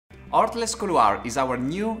Ortles Couloir is our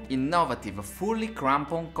new, innovative, fully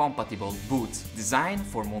crampon-compatible boot designed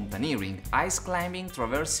for mountaineering, ice climbing,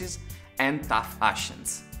 traverses and tough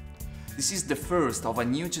ascents. This is the first of a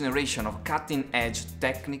new generation of cutting-edge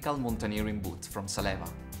technical mountaineering boots from Salewa.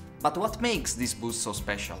 But what makes this boot so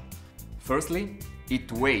special? Firstly, it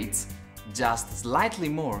weighs just slightly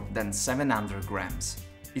more than 700 grams.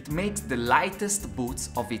 It makes the lightest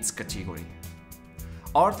boots of its category.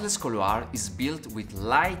 Ortles Couloir is built with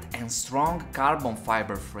light and strong carbon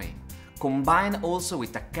fiber frame, combined also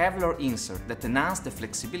with a Kevlar insert that enhances the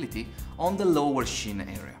flexibility on the lower shin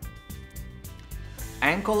area.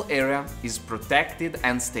 Ankle area is protected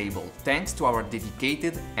and stable thanks to our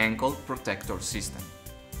dedicated ankle protector system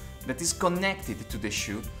that is connected to the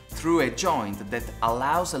shoe through a joint that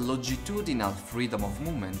allows a longitudinal freedom of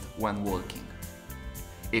movement when walking.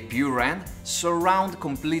 A pure end surrounds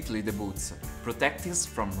completely the boots, protecting us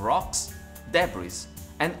from rocks, debris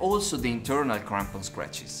and also the internal crampon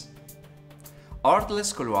scratches.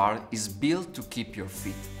 Ortles Couloir is built to keep your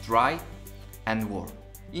feet dry and warm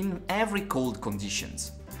in every cold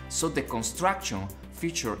conditions, so the construction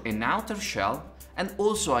features an outer shell and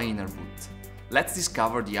also an inner boot. Let's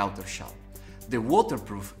discover the outer shell. The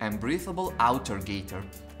waterproof and breathable outer gaiter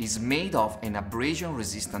is made of an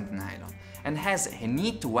abrasion-resistant nylon and has a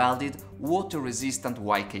heat-welded, water-resistant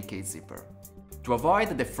YKK zipper. To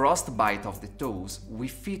avoid the frostbite of the toes, we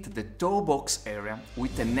fit the toe box area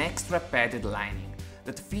with an extra padded lining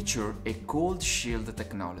that features a cold shield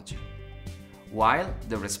technology, while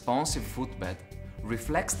the responsive footbed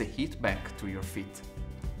reflects the heat back to your feet.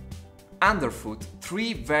 Underfoot,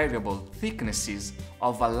 3 variable thicknesses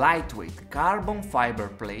of a lightweight carbon fiber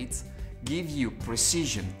plates give you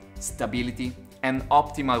precision, stability and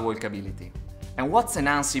optimal walkability. And what's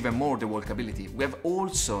enhanced even more the walkability, we have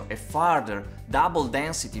also a further double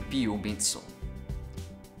density PU midsole.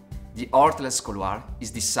 The Ortles Couloir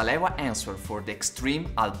is the Salewa answer for the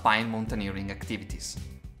extreme alpine mountaineering activities.